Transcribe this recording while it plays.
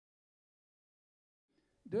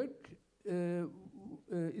Dirk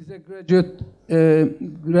is a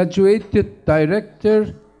graduated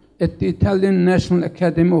director at the Italian National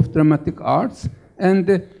Academy of Dramatic Arts, and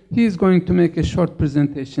he is going to make a short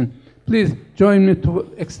presentation. Please join me to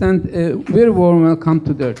extend a very warm welcome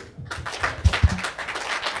to Dirk.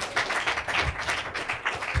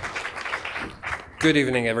 Good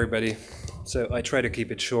evening, everybody. So I try to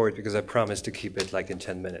keep it short because I promised to keep it like in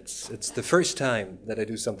 10 minutes. It's the first time that I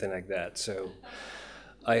do something like that, so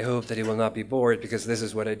I hope that you will not be bored because this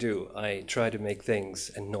is what I do. I try to make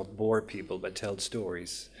things and not bore people, but tell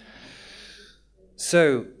stories.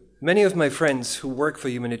 So many of my friends who work for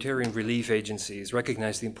humanitarian relief agencies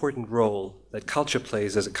recognize the important role that culture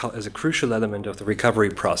plays as a crucial element of the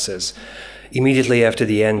recovery process immediately after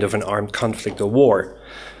the end of an armed conflict or war.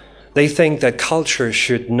 They think that culture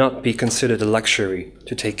should not be considered a luxury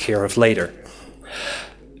to take care of later.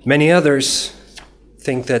 Many others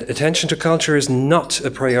think that attention to culture is not a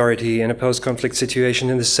priority in a post-conflict situation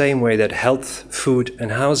in the same way that health, food,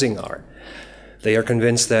 and housing are. They are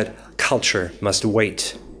convinced that culture must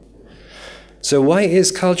wait. So why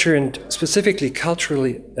is culture, and specifically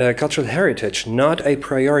cultural heritage, not a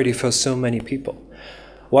priority for so many people?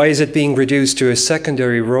 Why is it being reduced to a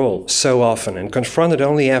secondary role so often and confronted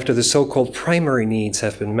only after the so-called primary needs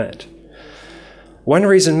have been met? One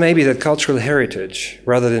reason may be that cultural heritage,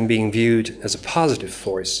 rather than being viewed as a positive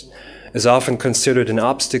force, is often considered an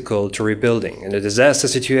obstacle to rebuilding, and a disaster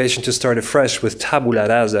situation to start afresh with tabula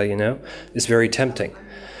rasa, is very tempting.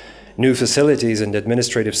 New facilities and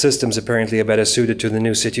administrative systems apparently are better suited to the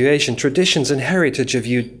new situation. Traditions and heritage are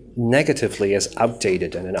viewed negatively as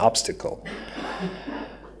outdated and an obstacle.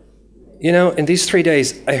 In these 3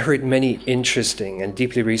 days, I heard many interesting and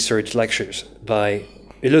deeply researched lectures by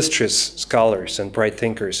illustrious scholars and bright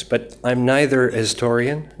thinkers, but I'm neither a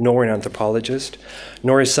historian, nor an anthropologist,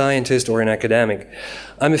 nor a scientist or an academic.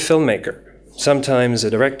 I'm a filmmaker, sometimes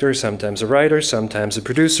a director, sometimes a writer, sometimes a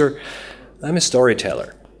producer. I'm a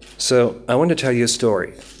storyteller. So I want to tell you a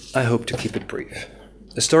story. I hope to keep it brief.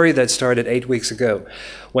 A story that started 8 weeks ago,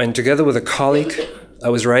 when together with a colleague, I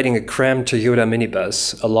was riding a cramped Toyota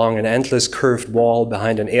minibus along an endless curved wall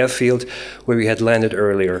behind an airfield where we had landed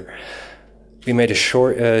earlier. We made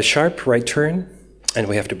a sharp right turn, and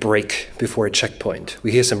we have to brake before a checkpoint.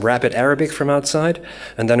 We hear some rapid Arabic from outside,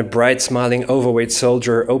 and then a bright, smiling, overweight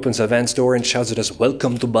soldier opens our van's door and shouts at us,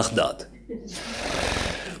 "Welcome to Baghdad."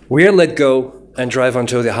 We are let go and drive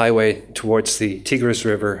onto the highway towards the Tigris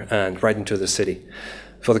River and right into the city.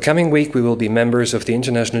 For the coming week, we will be members of the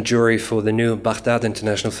international jury for the new Baghdad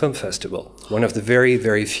International Film Festival, one of the very,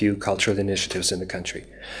 very few cultural initiatives in the country.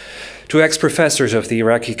 2 ex-professors of the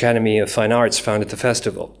Iraqi Academy of Fine Arts founded the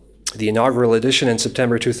festival. The inaugural edition in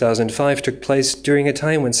September 2005 took place during a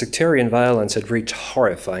time when sectarian violence had reached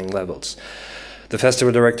horrifying levels. The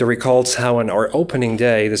festival director recalls how on our opening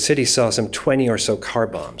day, the city saw some 20 or so car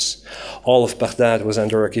bombs. All of Baghdad was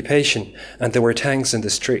under occupation, and there were tanks in the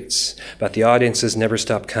streets, but the audiences never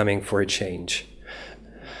stopped coming for a change.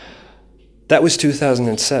 That was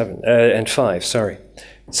 2005, sorry.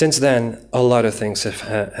 Since then, a lot of things have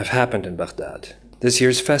happened in Baghdad. This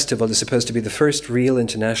year's festival is supposed to be the first real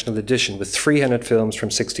international edition with 300 films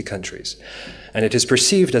from 60 countries. And it is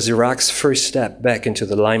perceived as Iraq's first step back into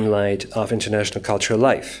the limelight of international cultural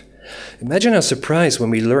life. Imagine our surprise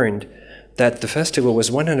when we learned that the festival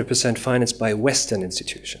was 100% financed by Western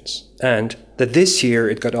institutions, and that this year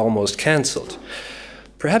it got almost cancelled.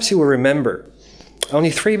 Perhaps you will remember,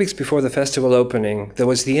 only 3 weeks before the festival opening, there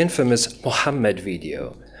was the infamous Mohammed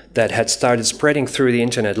video that had started spreading through the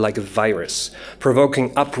internet like a virus,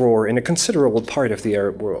 provoking uproar in a considerable part of the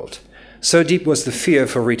Arab world. So deep was the fear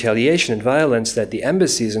for retaliation and violence that the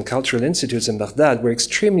embassies and cultural institutes in Baghdad were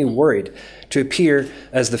extremely worried to appear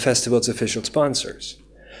as the festival's official sponsors.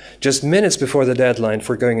 Just minutes before the deadline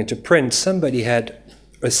for going into print, somebody had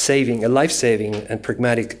a life-saving and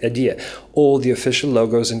pragmatic idea. All the official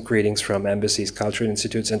logos and greetings from embassies, cultural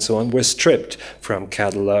institutes, and so on were stripped from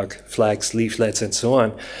catalog, flags, leaflets, and so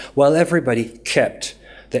on, while everybody kept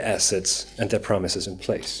their assets and their promises in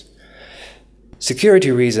place.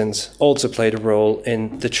 Security reasons also played a role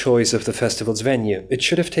in the choice of the festival's venue. It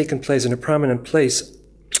should have taken place in a prominent place,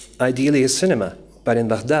 ideally a cinema, but in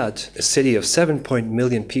Baghdad, a city of 7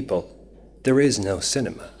 million people, there is no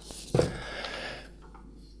cinema.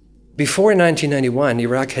 Before 1991,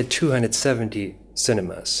 Iraq had 270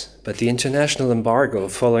 cinemas, but the international embargo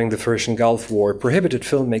following the Persian Gulf War prohibited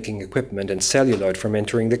filmmaking equipment and celluloid from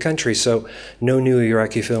entering the country, so no new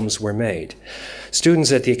Iraqi films were made.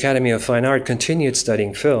 Students at the Academy of Fine Art continued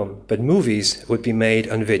studying film, but movies would be made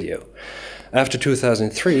on video. After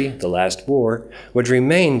 2003, the last war, what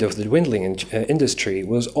remained of the dwindling industry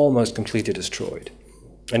was almost completely destroyed.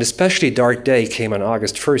 An especially dark day came on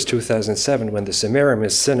August 1st, 2007, when the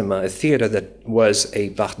Semiramis Cinema, a theater that was a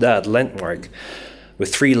Baghdad landmark,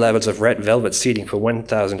 with 3 levels of red velvet seating for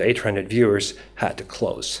 1,800 viewers, had to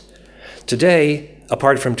close. Today,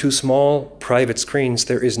 apart from 2 small private screens,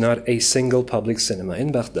 there is not a single public cinema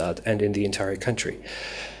in Baghdad and in the entire country.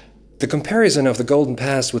 The comparison of the golden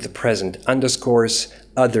past with the present underscores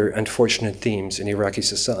other unfortunate themes in Iraqi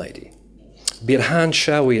society. Birhan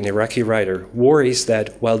Shawi, an Iraqi writer, worries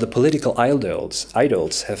that while the political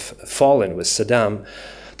idols have fallen with Saddam,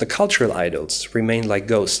 the cultural idols remain like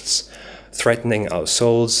ghosts, threatening our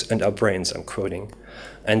souls and our brains, I'm quoting,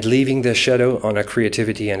 and leaving their shadow on our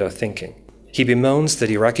creativity and our thinking. He bemoans that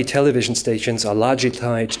Iraqi television stations are largely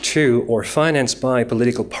tied to or financed by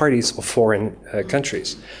political parties of foreign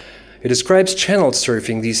countries. He describes channel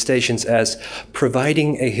surfing these stations as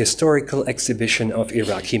providing a historical exhibition of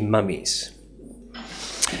Iraqi mummies.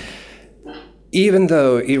 Even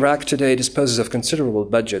though Iraq today disposes of considerable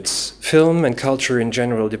budgets, film and culture in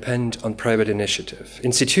general depend on private initiative.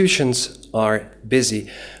 Institutions are busy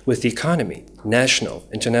with the economy, national,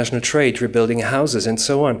 international trade, rebuilding houses, and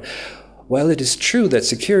so on. While it is true that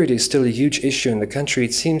security is still a huge issue in the country,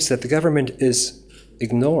 it seems that the government is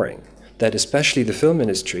ignoring that especially the film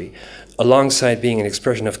industry, alongside being an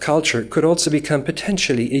expression of culture, could also become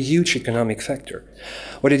potentially a huge economic factor.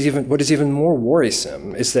 What is even more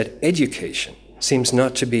worrisome is that education seems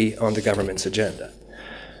not to be on the government's agenda.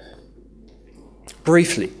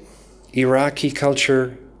 Briefly, Iraqi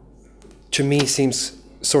culture, to me, seems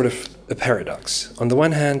sort of a paradox. On the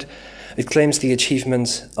one hand, it claims the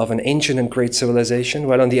achievements of an ancient and great civilization,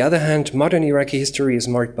 while on the other hand, modern Iraqi history is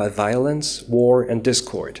marked by violence, war, and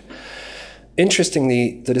discord.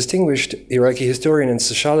 Interestingly, the distinguished Iraqi historian and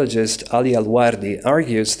sociologist Ali al-Wardi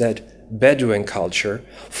argues that Bedouin culture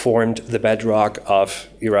formed the bedrock of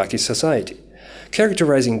Iraqi society.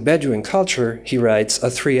 Characterizing Bedouin culture, he writes, are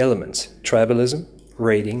 3 elements: tribalism,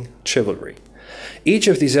 raiding, chivalry. Each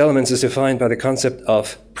of these elements is defined by the concept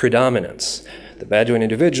of predominance. The Bedouin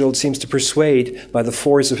individual seems to persuade by the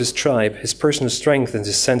force of his tribe, his personal strength, and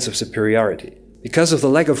his sense of superiority. Because of the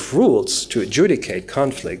lack of rules to adjudicate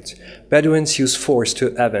conflict, Bedouins use force to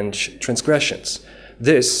avenge transgressions.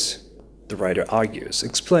 This, the writer argues,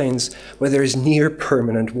 explains why there is near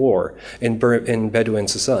permanent war in Bedouin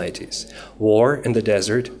societies. War in the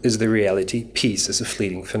desert is the reality, peace is a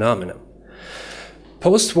fleeting phenomenon.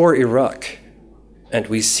 Post-war Iraq, and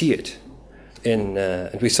we see it,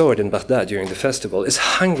 and we saw it in Baghdad during the festival, is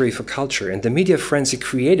hungry for culture, and the media frenzy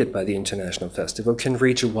created by the international festival can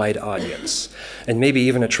reach a wide audience, and maybe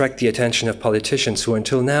even attract the attention of politicians who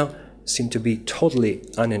until now seem to be totally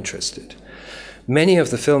uninterested. Many of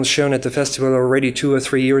the films shown at the festival are already 2 or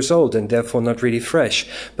 3 years old and therefore not really fresh,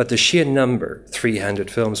 but the sheer number, 300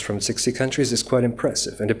 films from 60 countries, is quite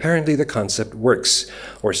impressive, and apparently the concept works,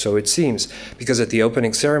 or so it seems, because at the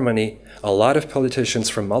opening ceremony, a lot of politicians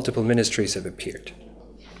from multiple ministries have appeared.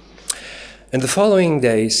 In the following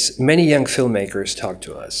days, many young filmmakers talked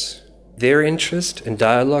to us. Their interest in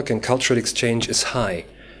dialogue and cultural exchange is high,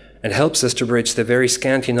 and helps us to bridge the very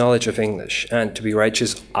scanty knowledge of English and, to be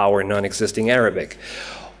righteous, our non-existing Arabic.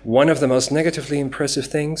 One of the most negatively impressive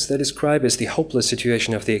things they describe is the hopeless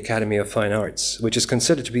situation of the Academy of Fine Arts, which is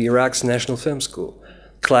considered to be Iraq's national film school.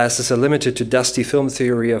 Classes are limited to dusty film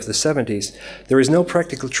theory of the 70s. There is no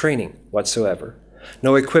practical training whatsoever.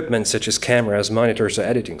 No equipment such as cameras, monitors, or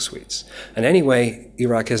editing suites. And anyway,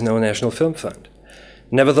 Iraq has no national film fund.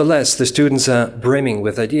 Nevertheless, the students are brimming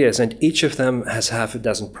with ideas, and each of them has half a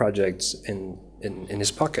dozen projects in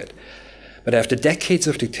his pocket. But after decades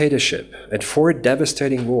of dictatorship and 4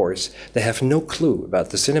 devastating wars, they have no clue about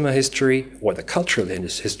the cinema history or the cultural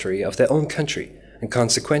history of their own country, and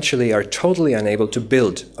consequentially are totally unable to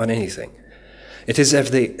build on anything. It is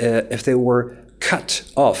as if they were cut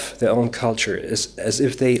off their own culture, as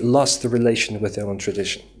if they lost the relation with their own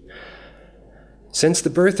tradition. Since the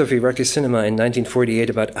birth of Iraqi cinema in 1948,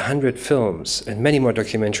 about 100 films and many more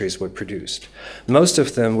documentaries were produced. Most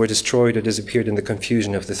of them were destroyed or disappeared in the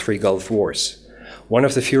confusion of the 3 Gulf Wars. One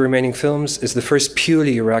of the few remaining films is the first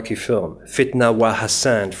purely Iraqi film, Fitna wa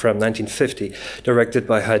Hassan, from 1950, directed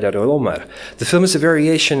by Haidar al-Omar. The film is a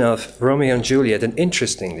variation of Romeo and Juliet, and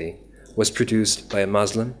interestingly, was produced by a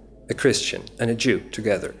Muslim, a Christian, and a Jew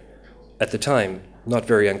together. At the time, not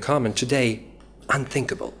very uncommon, today,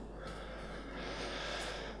 unthinkable.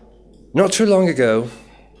 Not too long ago,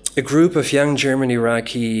 a group of young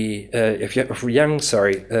Iraqi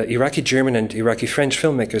German and Iraqi French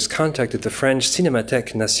filmmakers contacted the French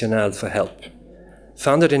Cinémathèque Nationale for help.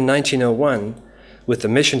 Founded in 1901 with the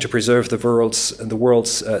mission to preserve the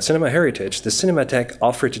world's cinema heritage, the Cinematheque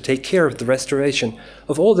offered to take care of the restoration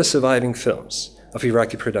of all the surviving films of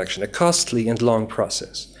Iraqi production, a costly and long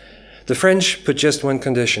process. The French put just one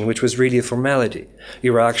condition, which was really a formality.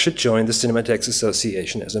 Iraq should join the Cinematheques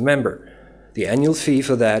Association as a member. The annual fee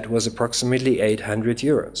for that was approximately 800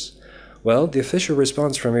 euros. Well, the official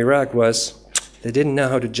response from Iraq was, they didn't know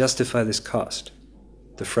how to justify this cost.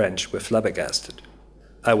 The French were flabbergasted.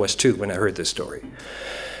 I was too when I heard this story.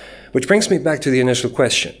 Which brings me back to the initial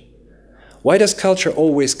question. Why does culture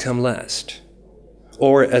always come last?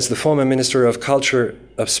 Or, as the former Minister of Culture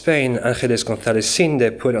of Spain, Ángeles González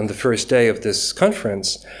Cinde, put on the first day of this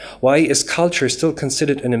conference, why is culture still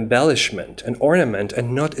considered an embellishment, an ornament,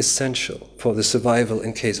 and not essential for the survival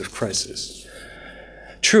in case of crisis?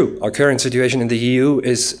 True, our current situation in the EU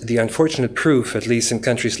is the unfortunate proof, at least in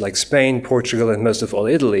countries like Spain, Portugal, and most of all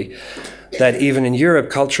Italy, that even in Europe,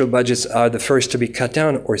 cultural budgets are the first to be cut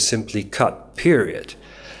down or simply cut, period.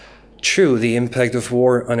 True, the impact of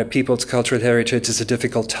war on a people's cultural heritage is a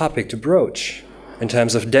difficult topic to broach. In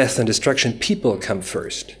times of death and destruction, people come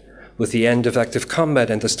first. With the end of active combat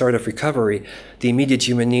and the start of recovery, the immediate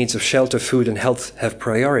human needs of shelter, food, and health have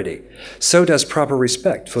priority. So does proper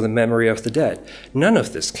respect for the memory of the dead. None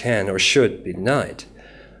of this can or should be denied.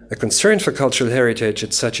 A concern for cultural heritage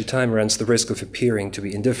at such a time runs the risk of appearing to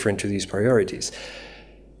be indifferent to these priorities.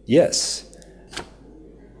 Yes,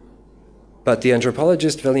 but the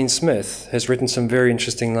anthropologist Valine Smith has written some very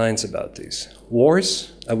interesting lines about these.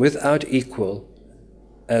 Wars are without equal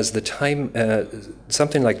as the time,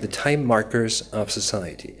 something like the time markers of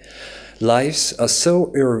society. Lives are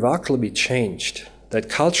so irrevocably changed that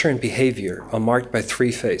culture and behavior are marked by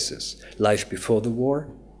three phases: life before the war,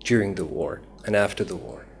 during the war, and after the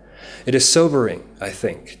war. It is sobering, I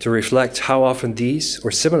think, to reflect how often these or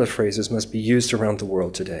similar phrases must be used around the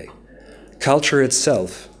world today. Culture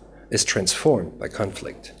itself is transformed by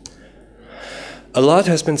conflict. A lot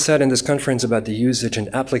has been said in this conference about the usage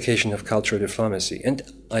and application of cultural diplomacy, and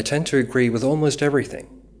I tend to agree with almost everything.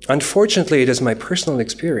 Unfortunately, it is my personal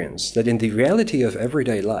experience that in the reality of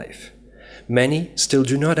everyday life, many still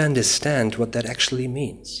do not understand what that actually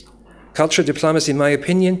means. Cultural diplomacy, in my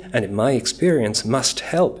opinion, and in my experience, must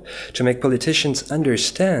help to make politicians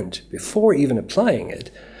understand, before even applying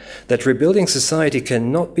it, that rebuilding society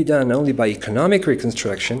cannot be done only by economic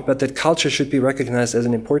reconstruction, but that culture should be recognized as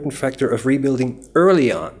an important factor of rebuilding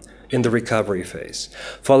early on in the recovery phase,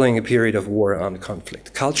 following a period of war-armed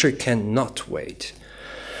conflict. Culture cannot wait.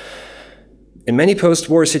 In many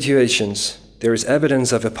post-war situations, there is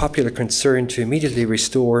evidence of a popular concern to immediately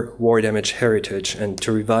restore war-damaged heritage and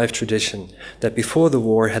to revive tradition that before the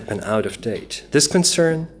war had been out of date. This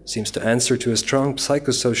concern seems to answer to a strong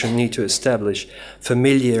psychosocial need to establish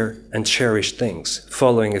familiar and cherished things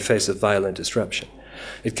following a phase of violent disruption.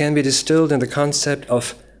 It can be distilled in the concept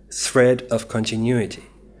of thread of continuity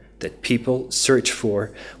that people search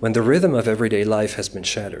for when the rhythm of everyday life has been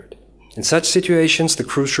shattered. In such situations, the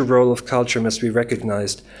crucial role of culture must be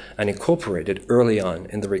recognized and incorporated early on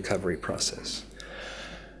in the recovery process.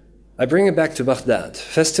 I bring it back to Baghdad.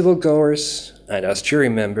 Festival goers and us jury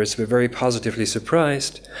members were very positively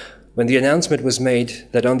surprised when the announcement was made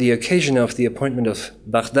that on the occasion of the appointment of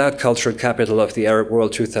Baghdad Cultural Capital of the Arab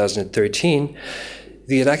World 2013,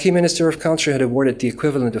 the Iraqi Minister of Culture had awarded the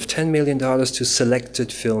equivalent of $10 million to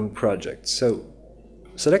selected film projects. So,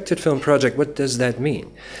 selected film project, what does that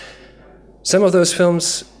mean? Some of those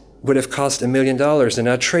films would have cost $1 million, an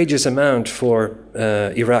outrageous amount for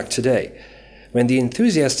Iraq today. When the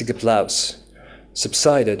enthusiastic applause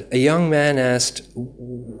subsided, a young man asked,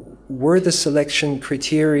 were the selection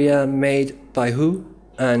criteria made by who?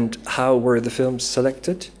 And how were the films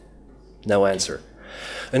selected? No answer.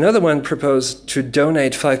 Another one proposed to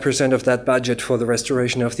donate 5% of that budget for the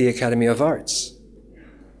restoration of the Academy of Arts.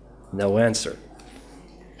 No answer.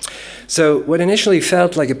 So what initially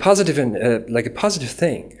felt like a positive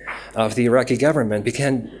thing of the Iraqi government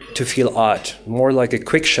began to feel odd, more like a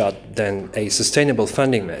quick shot than a sustainable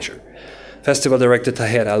funding measure. Festival director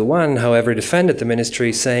Tahir Alwan, however, defended the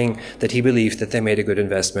ministry, saying that he believed that they made a good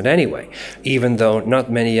investment anyway, even though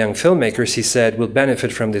not many young filmmakers, he said, will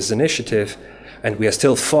benefit from this initiative, and we are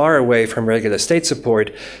still far away from regular state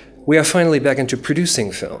support. We are finally back into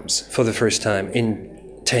producing films for the first time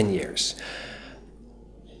in 10 years.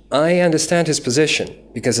 I understand his position,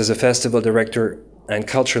 because as a festival director and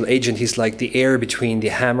cultural agent, he's like the air between the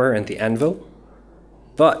hammer and the anvil.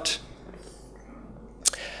 But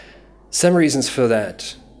some reasons for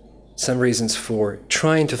that, some reasons for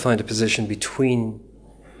trying to find a position between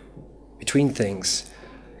things,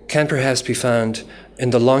 can perhaps be found in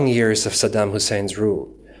the long years of Saddam Hussein's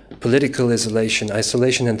rule. Political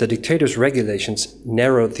isolation, and the dictator's regulations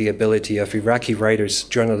narrowed the ability of Iraqi writers,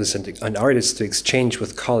 journalists, and artists to exchange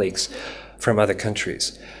with colleagues from other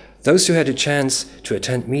countries. Those who had a chance to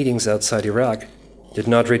attend meetings outside Iraq did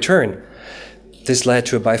not return. This led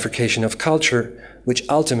to a bifurcation of culture, which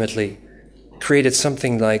ultimately created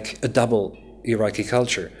something like a double Iraqi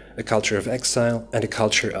culture, a culture of exile and a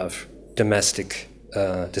culture of domestic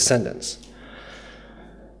descendants.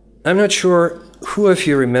 I'm not sure who of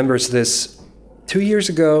you remembers this. 2 years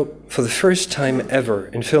ago, for the first time ever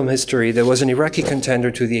in film history, there was an Iraqi contender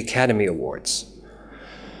to the Academy Awards.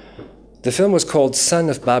 The film was called Son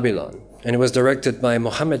of Babylon, and it was directed by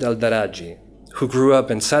Mohammed al-Daraji, who grew up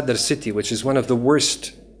in Sadr city, which is one of the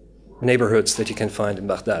worst neighborhoods that you can find in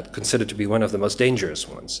Baghdad, considered to be one of the most dangerous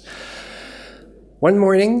ones. One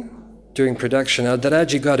morning, during production,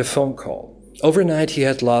 al-Daraji got a phone call. Overnight, he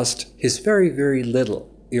had lost his very, very little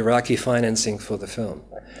Iraqi financing for the film.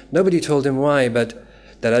 Nobody told him why, but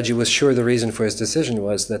Daraji was sure the reason for his decision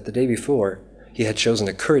was that the day before, he had chosen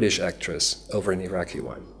a Kurdish actress over an Iraqi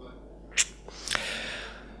one.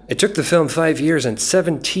 It took the film 5 years and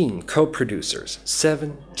 17 co-producers,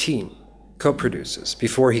 17 co-producers,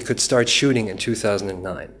 before he could start shooting in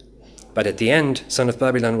 2009. But at the end, Son of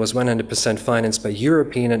Babylon was 100% financed by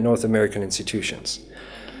European and North American institutions.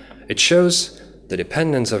 It shows the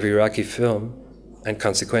dependence of Iraqi film, and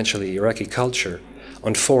consequentially Iraqi culture,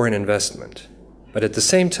 on foreign investment. But at the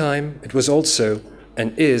same time, it was also,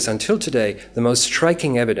 and is until today, the most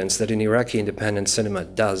striking evidence that an Iraqi independent cinema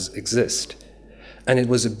does exist. And it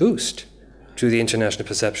was a boost to the international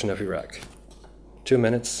perception of Iraq. 2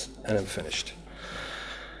 minutes, and I'm finished.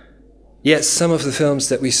 Yes, some of the films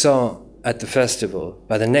that we saw at the festival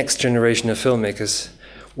by the next generation of filmmakers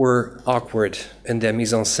were awkward in their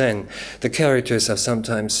mise en scène. The characters are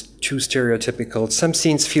sometimes too stereotypical. Some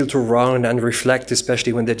scenes feel too raw and unreflect,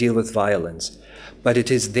 especially when they deal with violence. But it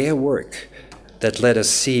is their work that let us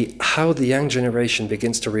see how the young generation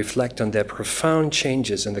begins to reflect on their profound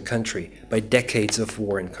changes in the country by decades of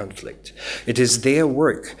war and conflict. It is their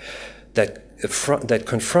work that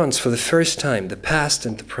confronts for the first time the past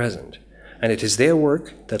and the present. And it is their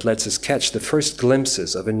work that lets us catch the first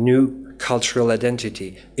glimpses of a new cultural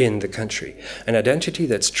identity in the country, an identity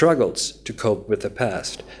that struggles to cope with the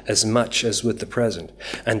past as much as with the present,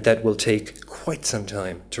 and that will take quite some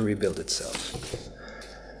time to rebuild itself.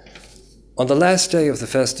 On the last day of the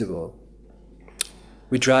festival,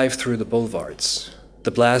 we drive through the boulevards.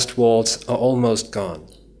 The blast walls are almost gone.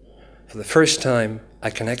 For the first time, I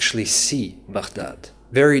can actually see Baghdad,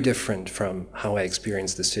 very different from how I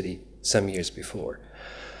experienced the city some years before.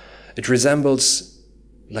 It resembles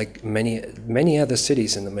like many other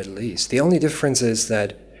cities in the Middle East. The only difference is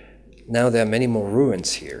that now there are many more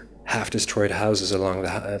ruins here, half-destroyed houses along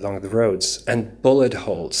the roads, and bullet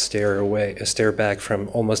holes stare back from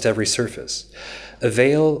almost every surface. A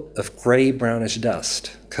veil of gray-brownish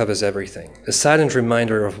dust covers everything, a silent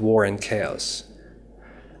reminder of war and chaos.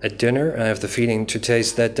 At dinner, I have the feeling to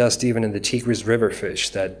taste that dust even in the Tigris river fish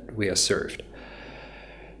that we are served.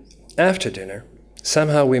 After dinner,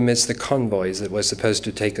 somehow we miss the convoys that were supposed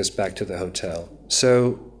to take us back to the hotel.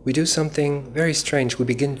 So we do something very strange. We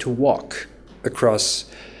begin to walk across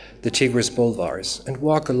the Tigris boulevards and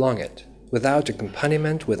walk along it without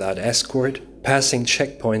accompaniment, without escort, passing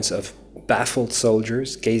checkpoints of baffled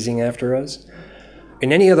soldiers gazing after us.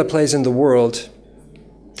 In any other place in the world,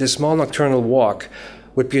 this small nocturnal walk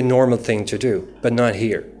would be a normal thing to do, but not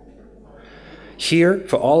here. Here,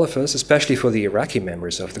 for all of us, especially for the Iraqi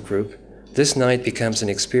members of the group, this night becomes an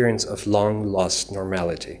experience of long-lost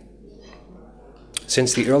normality.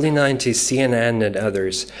 Since the early 90s, CNN and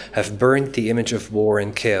others have burned the image of war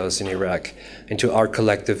and chaos in Iraq into our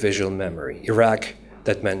collective visual memory. Iraq,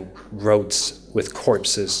 that meant roads with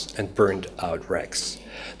corpses and burned-out wrecks.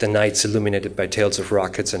 The nights illuminated by tales of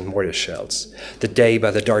rockets and mortar shells. The day by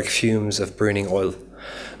the dark fumes of burning oil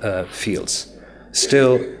fields.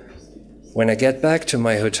 Still, when I get back to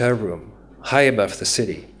my hotel room, high above the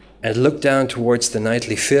city, and look down towards the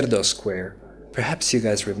nightly Firdo Square, perhaps you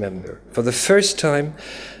guys remember, for the first time,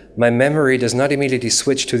 my memory does not immediately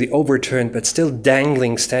switch to the overturned but still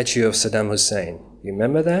dangling statue of Saddam Hussein. You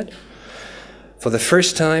remember that? For the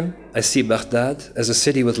first time, I see Baghdad as a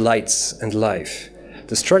city with lights and life.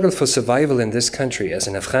 The struggle for survival in this country, as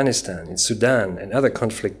in Afghanistan, in Sudan, and other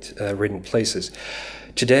conflict-ridden places,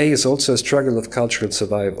 today is also a struggle of cultural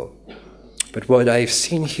survival. But what I've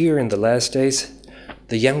seen here in the last days,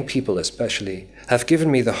 the young people especially, have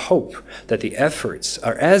given me the hope that the efforts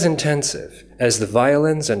are as intensive as the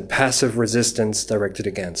violence and passive resistance directed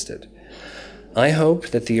against it. I hope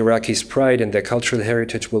that the Iraqis' pride in their cultural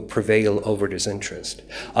heritage will prevail over disinterest.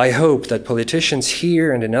 I hope that politicians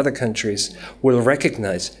here and in other countries will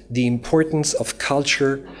recognize the importance of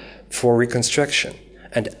culture for reconstruction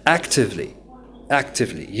and actively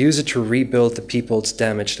use it to rebuild the people's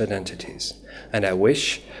damaged identities. And I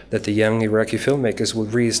wish that the young Iraqi filmmakers will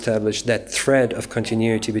re-establish that thread of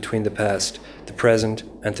continuity between the past, the present,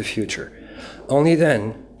 and the future. Only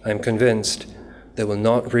then, I'm convinced, they will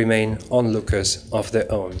not remain onlookers of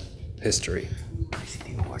their own history.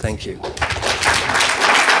 Thank you.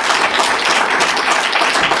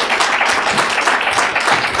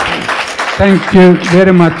 Thank you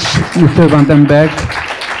very much, Mr. Van den Berg.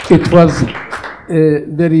 It was a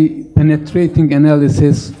very penetrating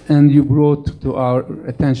analysis, and you brought to our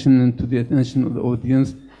attention and to the attention of the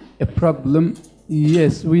audience a problem.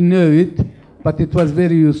 Yes, we know it, but it was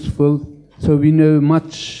very useful. So we know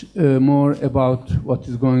much more about what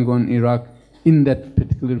is going on in Iraq in that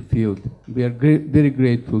particular field. We are very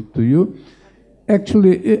grateful to you.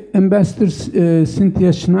 Actually, Ambassador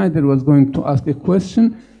Cynthia Schneider was going to ask a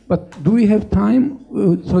question, but do we have time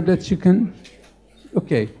so that she can?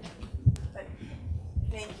 Okay.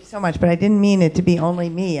 Thank you so much, but I didn't mean it to be only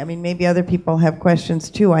me. I mean, maybe other people have questions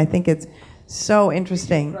too. I think it's so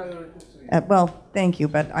interesting. Well, thank you,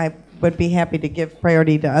 but I would be happy to give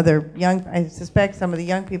priority to other young. I suspect some of the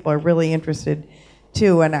young people are really interested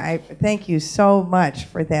too, and I thank you so much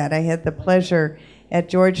for that. I had the pleasure at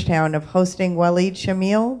Georgetown of hosting Waleed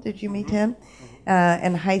Shamil. Did you meet him?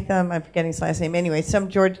 And Haitham, I'm forgetting his last name. Anyway, some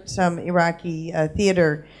Iraqi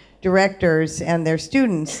theater directors and their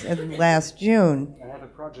students last June. I have a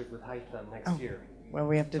project with Haitham next year. Well,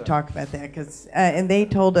 we have to talk about that because, and they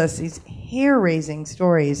told us these hair-raising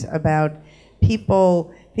stories about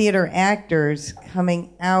people, theater actors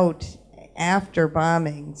coming out after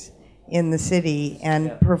bombings in the city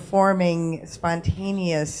and performing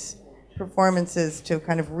spontaneous performances to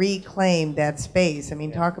kind of reclaim that space. I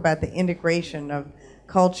mean, talk about the integration of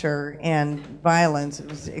culture and violence. It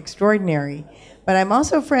was extraordinary. But I'm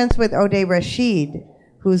also friends with Odeh Rashid,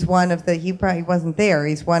 who's one of the, he probably wasn't there,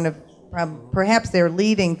 he's one of perhaps their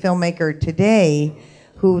leading filmmaker today,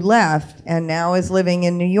 who left and now is living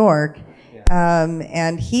in New York.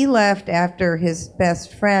 And he left after his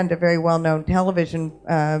best friend, a very well-known television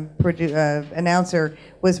announcer,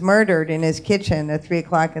 was murdered in his kitchen at 3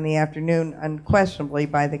 o'clock in the afternoon, unquestionably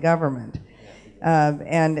by the government.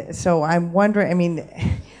 And so I'm wondering, I mean,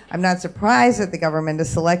 I'm not surprised that the government is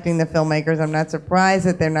selecting the filmmakers. I'm not surprised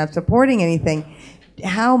that they're not supporting anything.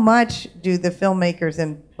 How much do the filmmakers,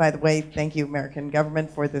 and by the way, thank you, American government,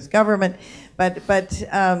 for this government, but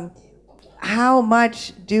how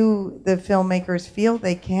much do the filmmakers feel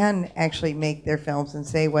they can actually make their films and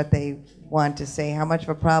say what they want to say? How much of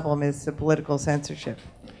a problem is the political censorship?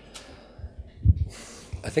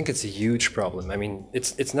 I think it's a huge problem. I mean,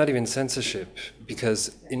 it's not even censorship,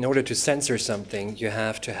 because in order to censor something, you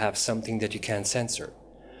have to have something that you can censor.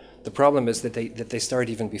 The problem is that they start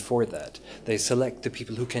even before that. They select the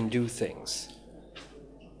people who can do things.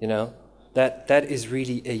 You know? That is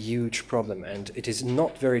really a huge problem, and it is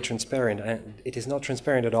not very transparent, and it is not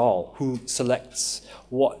transparent at all who selects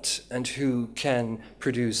what and who can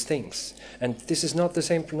produce things. And this is not the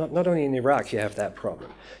same, not only in Iraq you have that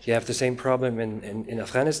problem. You have the same problem in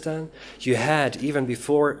Afghanistan. You had, even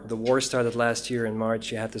before the war started last year in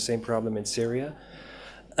March, you had the same problem in Syria.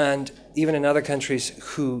 And even in other countries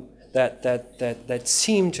who that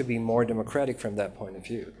seem to be more democratic from that point of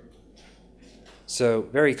view. So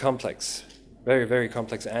very complex, very, very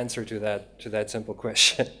complex answer to that simple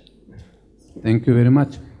question. Thank you very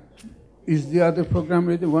much. Is the other program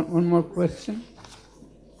ready? One more question?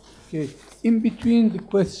 Okay. In between the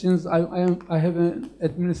questions, I have an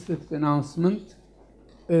administrative announcement.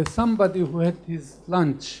 Somebody who had his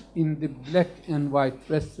lunch in the black and white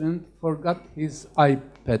restaurant forgot his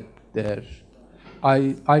iPad there.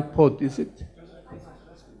 iPod, is it?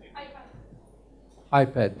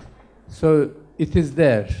 iPad. So it is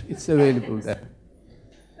there. It's available there.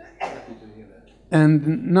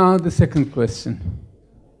 And now the second question.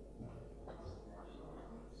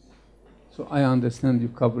 So I understand you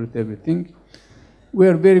covered everything. We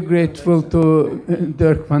are very grateful to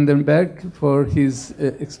Dirk van den Berg for his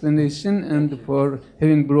explanation and for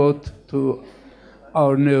having brought to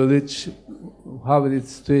our knowledge how the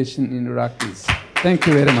situation in Iraq is. Thank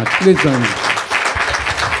you very much. Please join me.